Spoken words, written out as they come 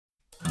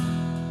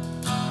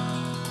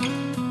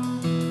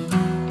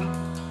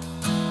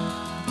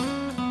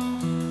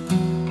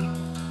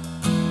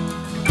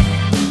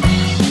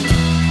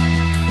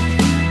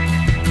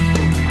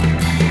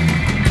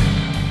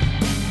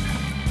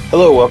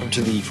Hello, welcome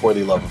to the For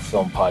the Love of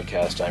Film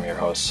podcast. I'm your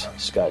host,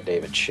 Scott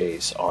David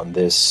Chase. On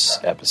this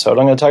episode,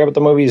 I'm going to talk about the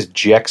movies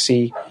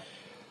Jexi,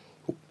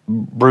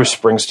 Bruce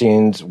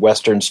Springsteen's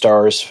Western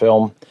Stars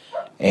film,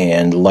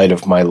 and Light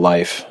of My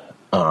Life.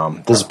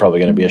 This is probably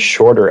going to be a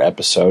shorter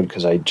episode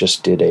because I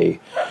just did a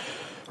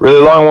really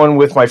long one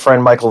with my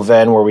friend Michael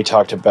Venn where we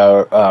talked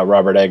about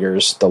Robert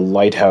Eggers' The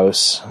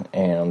Lighthouse,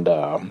 and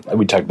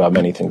we talked about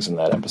many things in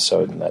that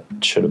episode, and that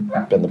should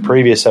have been the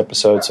previous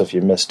episode, so if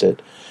you missed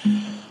it,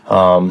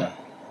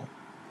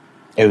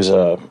 it was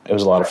a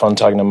lot of fun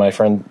talking to my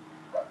friend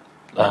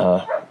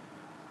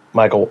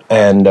Michael,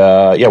 and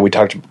we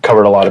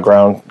covered a lot of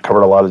ground,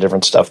 covered a lot of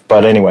different stuff.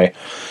 But anyway,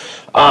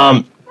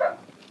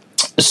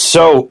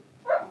 so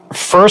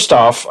first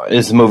off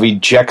is the movie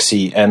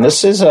Jexi, and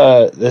this is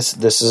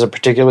a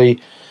particularly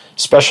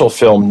special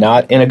film,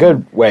 not in a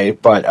good way,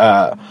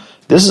 but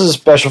this is a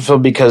special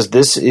film because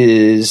this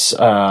is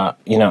and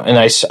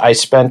I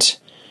spent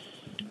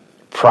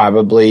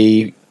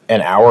probably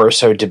an hour or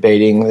so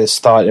debating this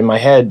thought in my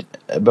head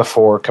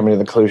before coming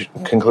to the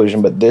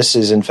conclusion, but this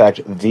is in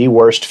fact the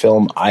worst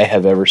film I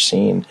have ever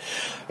seen.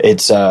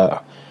 It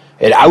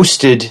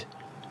ousted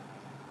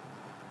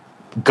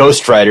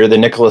Ghost Rider, the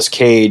Nicolas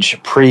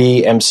Cage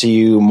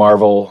pre-MCU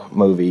Marvel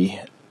movie,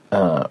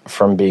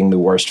 from being the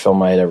worst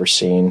film I had ever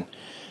seen.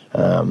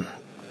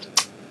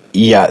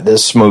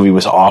 This movie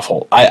was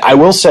awful. I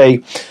will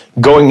say,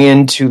 going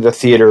into the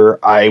theater,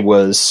 I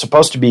was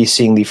supposed to be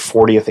seeing the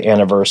 40th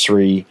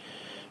anniversary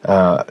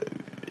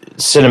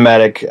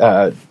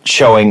cinematic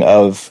showing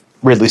of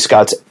Ridley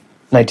Scott's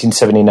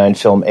 1979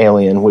 film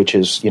Alien, which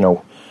is,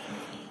 one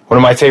of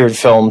my favorite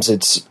films.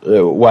 It's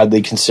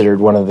widely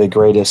considered one of the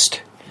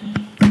greatest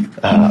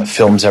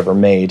films ever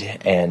made,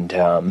 and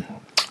I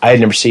had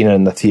never seen it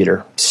in the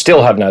theater.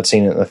 Still have not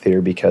seen it in the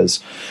theater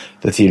because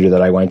the theater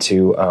that I went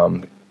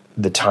to,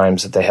 the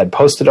times that they had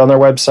posted on their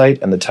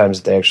website and the times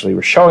that they actually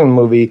were showing the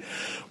movie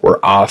were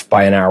off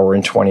by an hour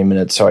and 20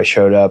 minutes, so I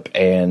showed up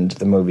and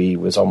the movie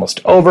was almost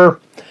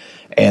over,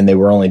 and they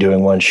were only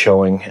doing one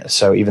showing.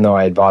 So even though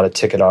I had bought a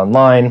ticket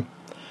online,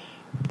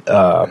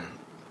 the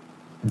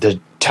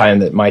time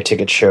that my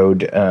ticket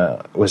showed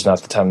was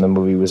not the time the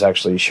movie was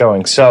actually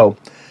showing. So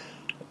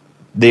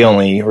the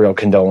only real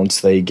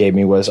condolence they gave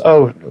me was,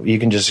 oh, you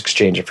can just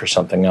exchange it for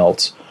something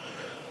else.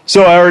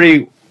 So I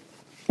already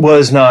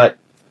was not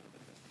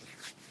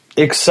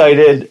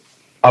excited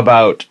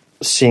about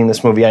seeing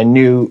this movie. I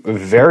knew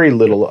very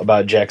little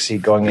about Jexi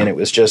going in. It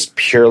was just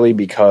purely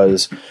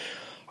because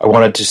I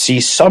wanted to see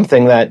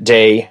something that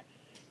day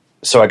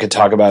so I could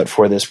talk about it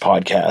for this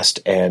podcast.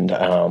 And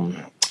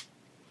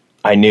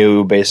I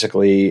knew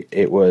basically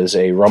it was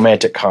a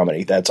romantic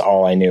comedy. That's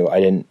all I knew.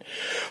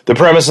 The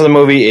premise of the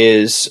movie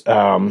is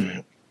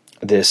the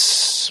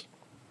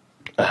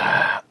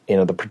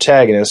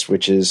protagonist,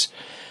 which is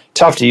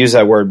tough to use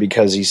that word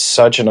because he's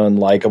such an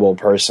unlikable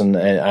person,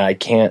 and I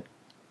can't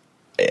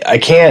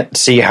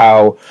see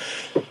how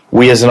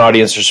we as an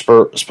audience are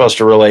supposed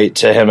to relate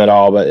to him at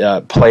all,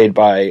 but played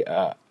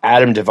by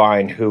Adam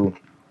Devine, who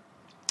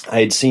I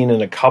had seen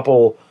in a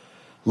couple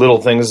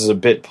little things as a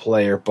bit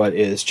player, but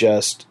is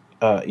just,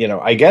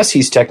 I guess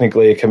he's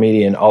technically a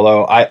comedian,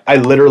 although I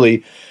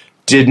literally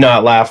did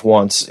not laugh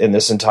once in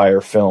this entire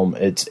film.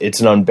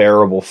 It's an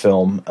unbearable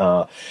film.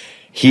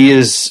 He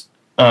is,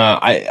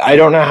 I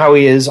don't know how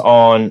he is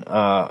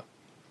on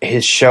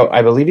his show.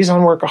 I believe he's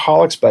on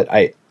Workaholics, but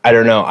I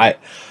don't know.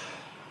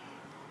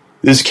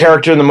 This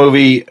character in the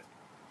movie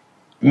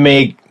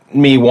made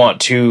me want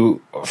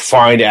to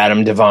find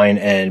Adam Devine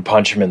and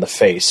punch him in the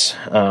face.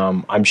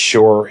 I'm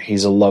sure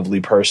he's a lovely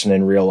person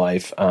in real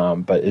life,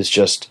 but is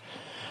just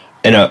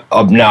an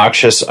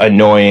obnoxious,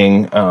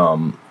 annoying,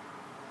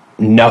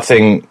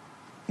 nothing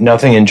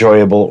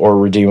enjoyable or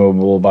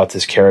redeemable about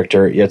this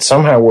character. Yet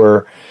somehow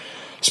we're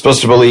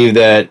supposed to believe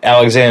that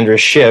Alexandra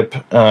Shipp,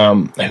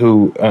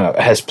 who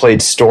has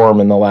played Storm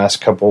in the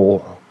last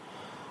couple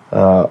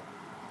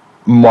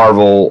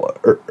Marvel,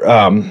 they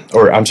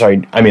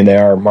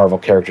are Marvel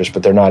characters,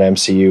 but they're not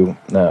MCU.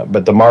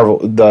 But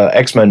the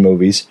X-Men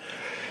movies,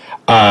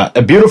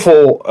 a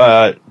beautiful,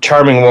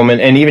 charming woman,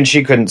 and even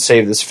she couldn't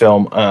save this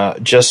film.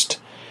 Just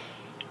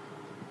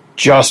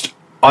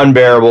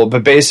unbearable.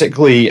 But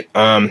basically,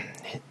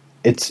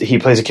 he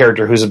plays a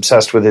character who's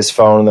obsessed with his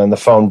phone, and then the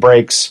phone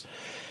breaks,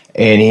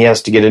 and he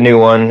has to get a new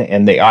one.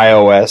 And the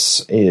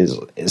iOS is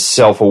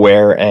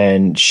self-aware,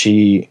 and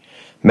she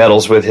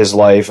meddles with his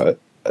life.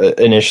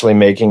 Initially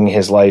making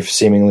his life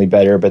seemingly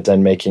better, but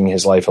then making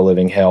his life a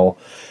living hell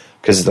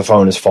because the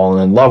phone has fallen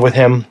in love with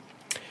him.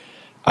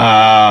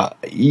 If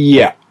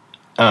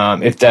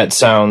that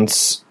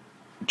sounds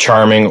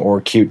charming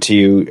or cute to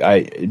you,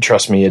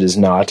 trust me, it is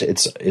not.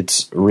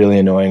 It's really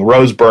annoying.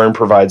 Rose Byrne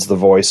provides the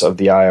voice of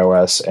the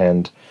iOS,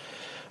 and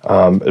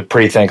a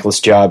pretty thankless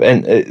job.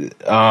 And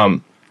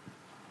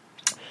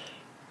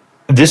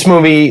this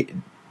movie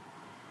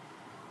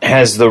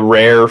has the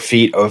rare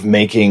feat of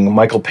making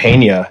Michael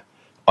Pena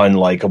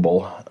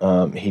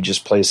unlikable. He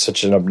just plays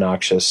such an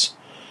obnoxious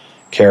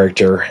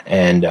character,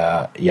 and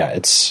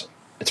it's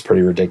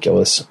pretty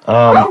ridiculous.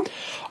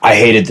 I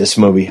hated this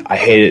movie. I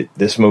hated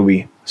this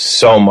movie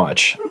so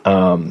much.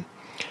 There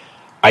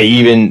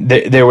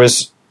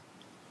was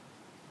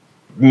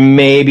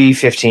maybe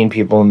 15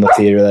 people in the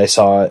theater that I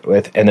saw it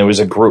with, and there was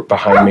a group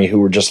behind me who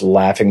were just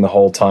laughing the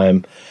whole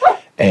time.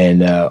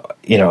 And,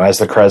 as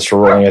the credits were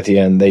rolling at the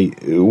end,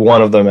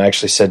 one of them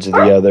actually said to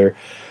the other,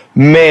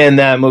 "Man,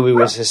 that movie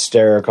was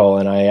hysterical."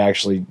 And I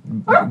actually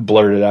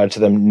blurted out to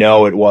them,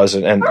 "No, it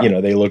wasn't." And,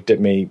 they looked at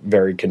me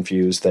very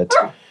confused that,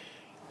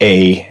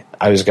 A,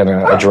 I was going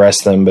to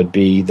address them, but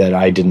B, that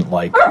I didn't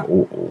like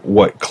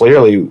what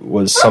clearly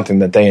was something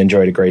that they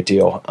enjoyed a great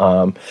deal.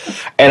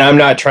 And I'm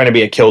not trying to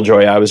be a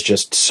killjoy. I was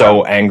just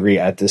so angry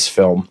at this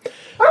film.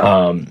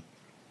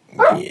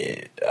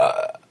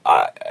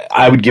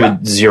 I would give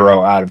it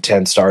 0 out of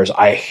 10 stars.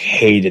 I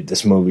hated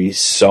this movie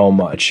so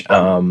much.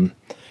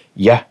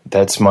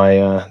 That's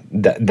my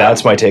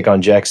take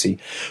on Jexy.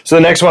 So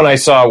the next one I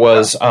saw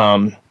was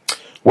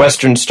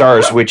Western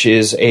Stars, which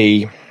is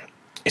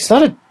it's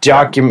not a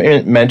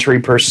documentary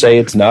per se.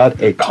 It's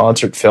not a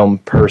concert film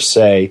per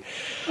se.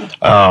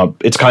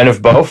 It's kind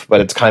of both,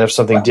 but it's kind of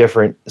something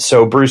different.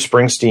 So Bruce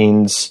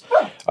Springsteen's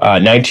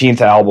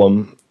 19th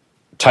album,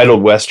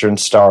 titled Western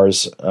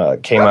Stars,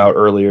 came out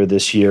earlier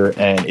this year,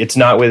 and it's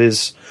not with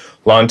his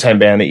longtime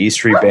band, the E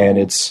Street Band.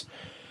 It's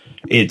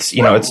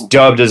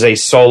dubbed as a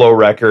solo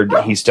record.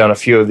 He's done a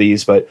few of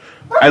these, but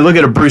I look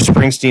at a Bruce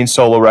Springsteen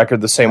solo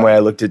record the same way I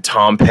looked at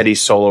Tom Petty's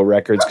solo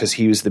records, because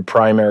he was the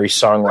primary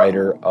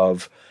songwriter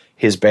of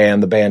his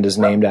band. The band is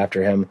named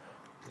after him.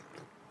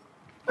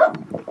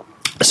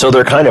 So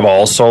they're kind of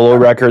all solo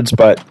records,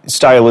 but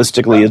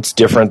stylistically it's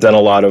different than a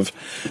lot of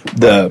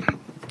the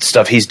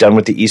stuff he's done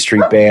with the E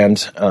Street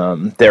Band.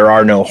 There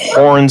are no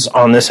horns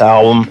on this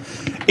album.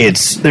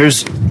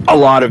 There's a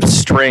lot of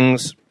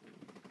strings,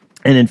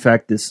 and in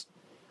fact,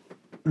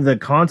 the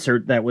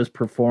concert that was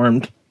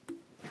performed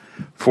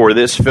for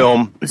this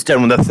film is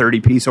done with a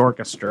 30-piece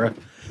orchestra.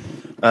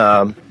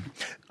 I'm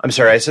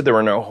sorry, I said there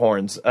were no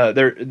horns.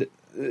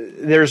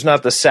 There's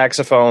not the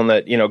saxophone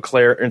that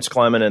Clarence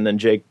Clement and then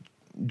Jake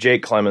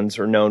Clemens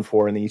are known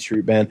for in the E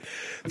Street Band.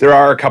 There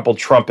are a couple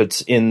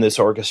trumpets in this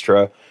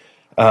orchestra,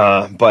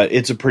 but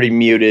it's a pretty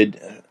muted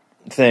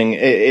thing.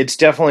 It's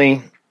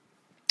definitely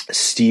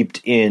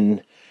steeped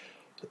in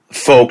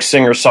folk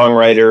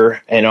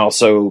singer-songwriter and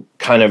also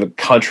kind of a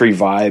country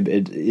vibe.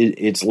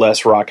 It's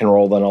less rock and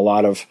roll than a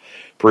lot of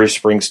Bruce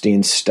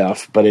Springsteen's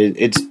stuff, but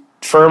it's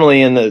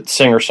firmly in the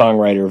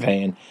singer-songwriter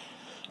vein.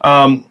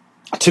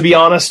 To be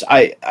honest,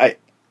 I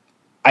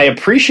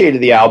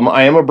appreciated the album.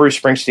 I am a Bruce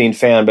Springsteen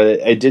fan, but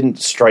it didn't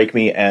strike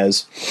me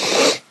as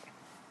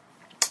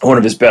one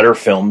of his better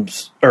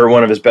films or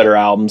one of his better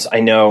albums. I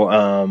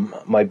know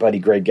my buddy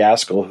Greg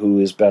Gaskell, who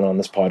has been on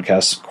this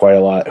podcast quite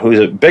a lot, who's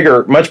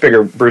much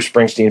bigger Bruce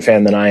Springsteen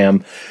fan than I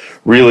am,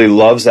 really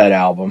loves that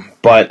album.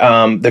 But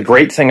the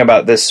great thing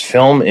about this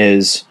film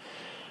is,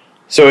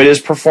 so it is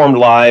performed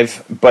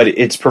live, but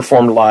it's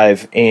performed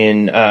live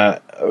in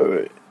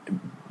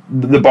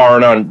the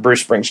barn on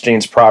Bruce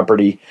Springsteen's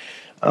property.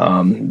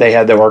 They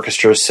had the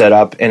orchestra set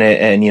up in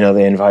it, and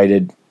they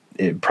invited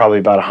probably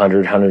about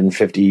 100,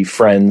 150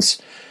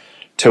 friends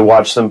to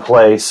watch them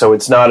play. So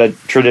it's not a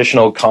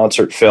traditional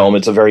concert film.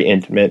 It's a very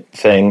intimate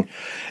thing.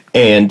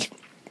 And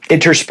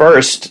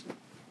interspersed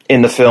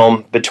in the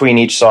film between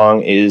each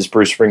song is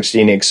Bruce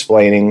Springsteen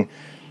explaining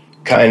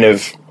kind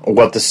of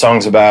what the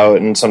song's about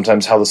and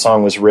sometimes how the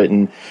song was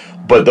written.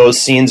 But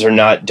those scenes are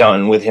not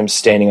done with him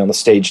standing on the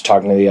stage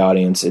talking to the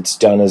audience. It's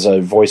done as a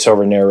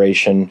voiceover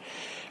narration,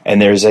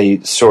 and there's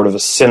a sort of a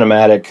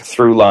cinematic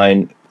through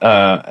line.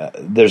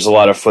 There's a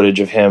lot of footage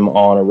of him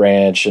on a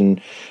ranch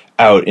and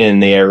out in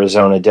the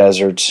Arizona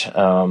desert.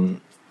 And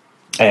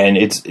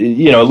it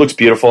looks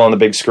beautiful on the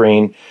big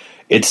screen.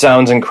 It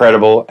sounds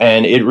incredible.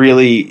 And it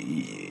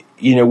really,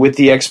 with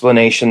the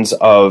explanations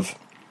of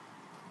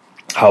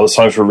how the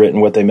songs were written,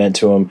 what they meant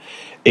to him,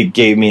 it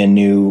gave me a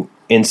new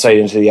insight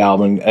into the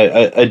album,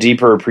 a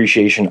deeper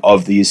appreciation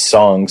of these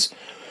songs.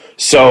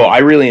 So I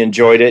really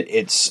enjoyed it.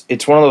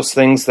 It's one of those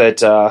things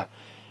that,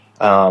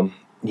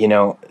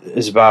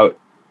 is about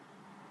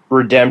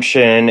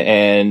redemption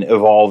and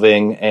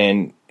evolving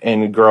and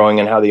growing,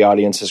 and how the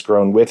audience has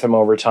grown with him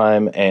over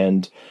time,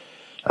 and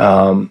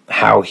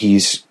how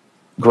he's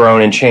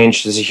grown and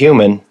changed as a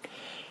human.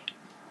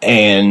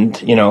 And,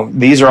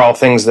 these are all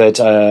things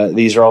that,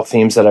 these are all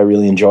themes that I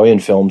really enjoy in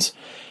films.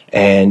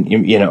 And,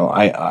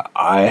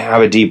 I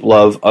have a deep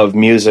love of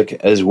music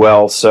as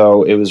well.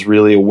 So it was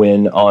really a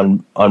win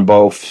on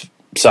both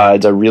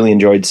sides. I really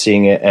enjoyed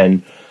seeing it.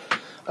 And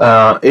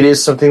it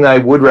is something that I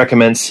would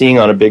recommend seeing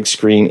on a big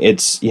screen.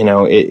 It's,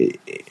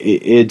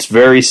 it's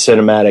very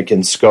cinematic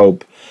in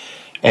scope.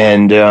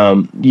 And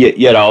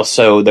yet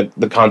also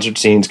the concert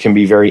scenes can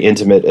be very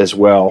intimate as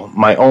well.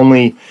 My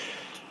only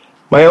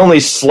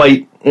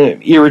slight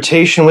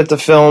irritation with the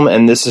film,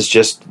 and this is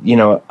just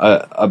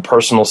a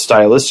personal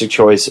stylistic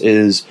choice,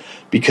 is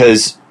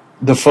because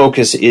the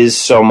focus is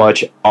so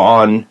much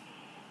on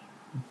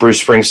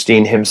Bruce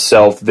Springsteen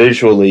himself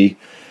visually,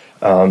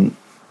 and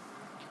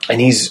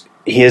he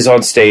is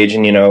on stage,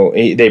 and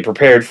they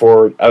prepared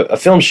for a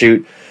film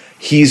shoot,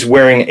 he's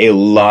wearing a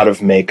lot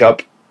of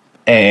makeup,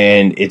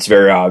 and it's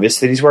very obvious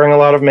that he's wearing a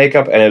lot of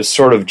makeup, and it was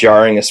sort of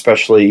jarring,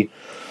 especially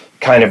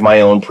kind of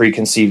my own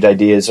preconceived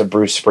ideas of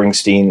Bruce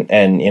Springsteen,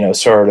 and, you know,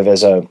 sort of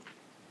as a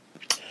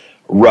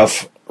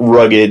rough,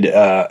 rugged,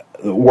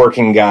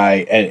 working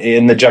guy, and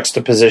in the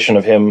juxtaposition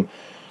of him,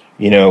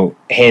 you know,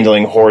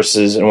 handling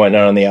horses and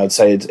whatnot on the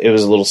outside, it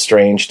was a little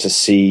strange to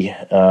see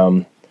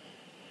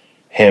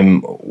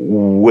him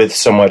with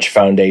so much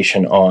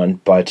foundation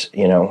on. But,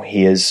 you know,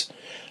 he is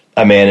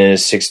a man in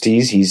his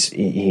 60s.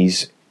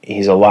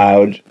 He's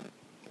allowed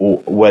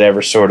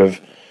whatever sort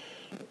of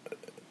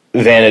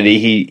vanity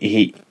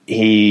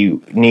he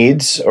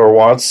needs or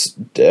wants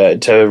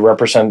to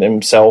represent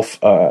himself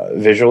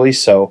visually.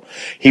 So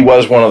he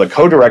was one of the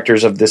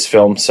co-directors of this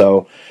film.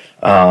 So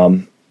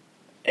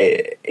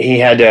he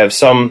had to have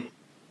some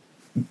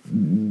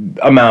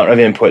amount of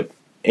input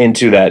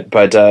into that,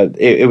 but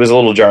it was a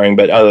little jarring.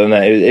 But other than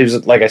that, it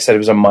was, like I said, it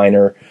was a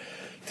minor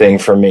thing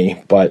for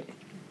me. But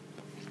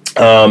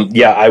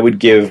yeah, I would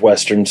give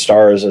Western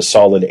Stars a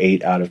solid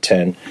 8 out of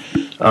 10.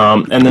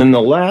 And then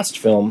the last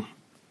film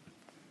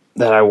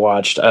that I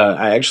watched,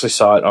 I actually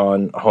saw it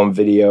on home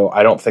video.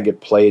 I don't think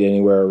it played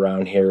anywhere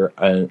around here.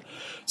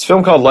 It's a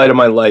film called Light of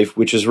My Life,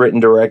 which is written,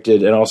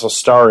 directed, and also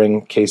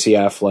starring Casey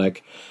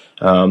Affleck.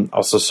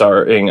 Also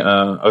starring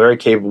a very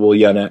capable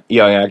young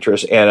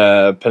actress,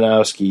 Anna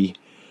Panowski.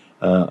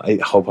 I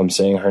hope I'm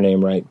saying her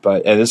name right.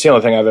 And it's the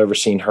only thing I've ever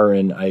seen her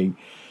in. I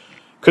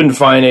couldn't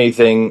find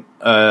anything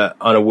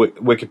on a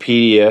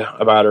Wikipedia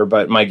about her,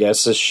 but my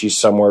guess is she's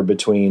somewhere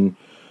between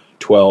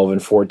 12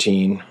 and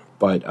 14.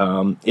 But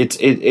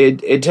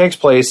it takes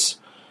place,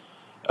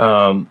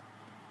 I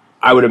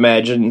would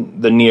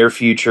imagine, the near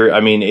future. I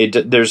mean,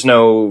 there's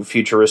no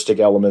futuristic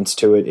elements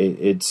to it.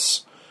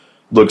 It's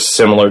looks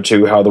similar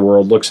to how the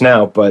world looks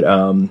now, but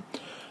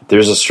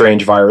there's a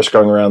strange virus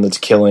going around that's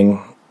killed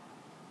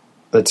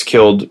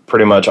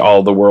pretty much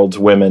all the world's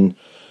women,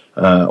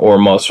 or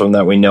most of them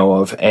that we know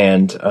of.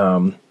 And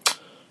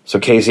so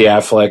Casey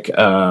Affleck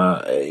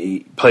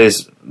he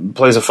plays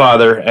a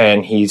father,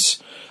 and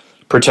he's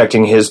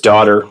protecting his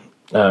daughter,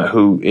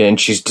 and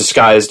she's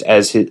disguised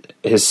as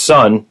his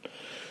son,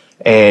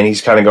 and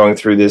he's kind of going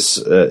through this,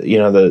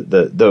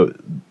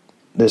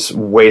 this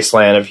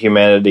wasteland of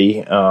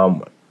humanity.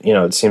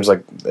 It seems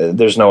like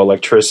there's no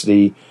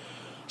electricity,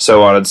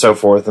 so on and so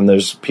forth, and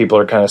people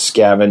are kind of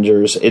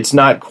scavengers. It's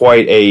not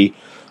quite a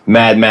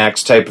Mad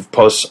Max type of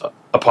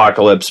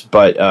post-apocalypse,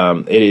 but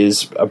it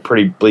is a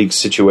pretty bleak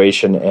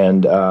situation,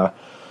 and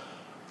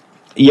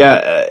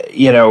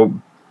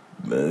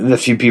the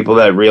few people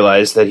that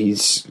realize that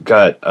he's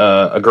got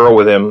a girl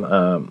with him,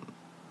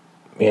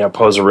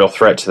 pose a real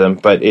threat to them.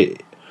 But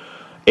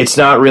it's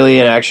not really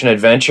an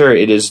action-adventure.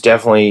 It is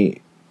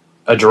definitely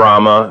a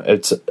drama.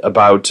 It's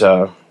about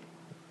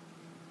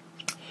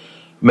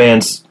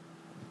man's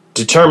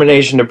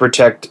determination to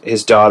protect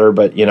his daughter,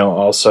 but,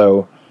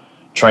 also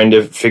trying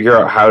to figure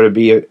out how to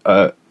be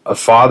a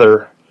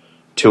father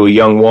to a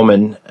young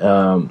woman.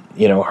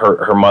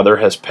 Her mother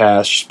has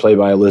passed. She's played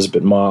by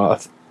Elizabeth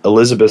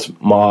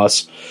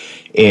Moss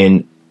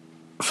in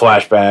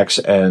flashbacks,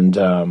 and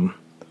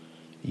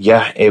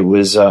it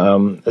was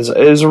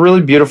a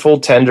really beautiful,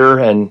 tender,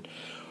 and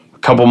a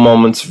couple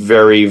moments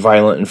very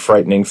violent and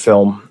frightening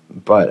film.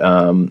 But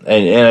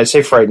and I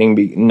say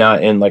frightening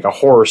not in like a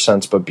horror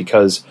sense, but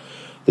because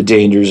the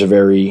dangers are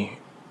very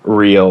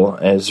real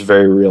and it's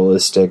very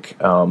realistic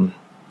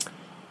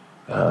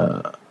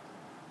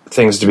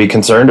things to be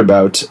concerned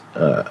about.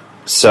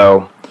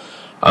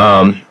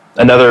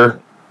 Another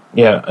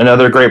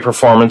great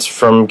performance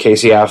from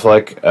Casey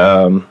Affleck.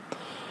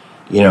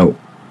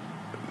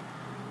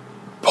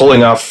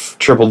 Pulling off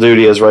triple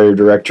duty as writer,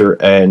 director,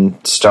 and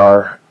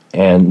star.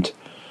 And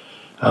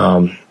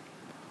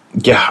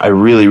I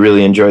really,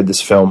 really enjoyed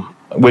this film.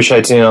 I wish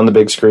I'd seen it on the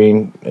big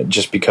screen,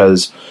 just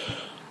because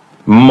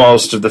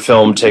most of the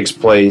film takes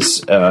place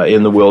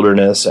in the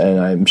wilderness, and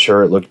I'm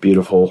sure it looked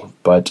beautiful.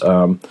 But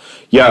I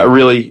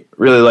really,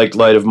 really liked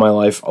Light of My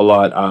Life a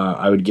lot.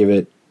 I would give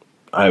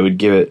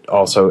it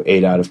also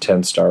 8 out of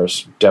 10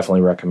 stars.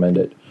 Definitely recommend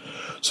it.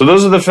 So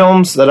those are the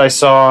films that I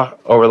saw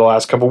over the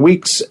last couple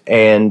weeks,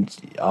 and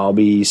I'll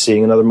be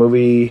seeing another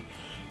movie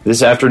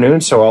this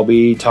afternoon, so I'll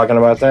be talking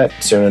about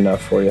that soon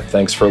enough for you.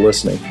 Thanks for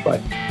listening.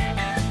 Bye.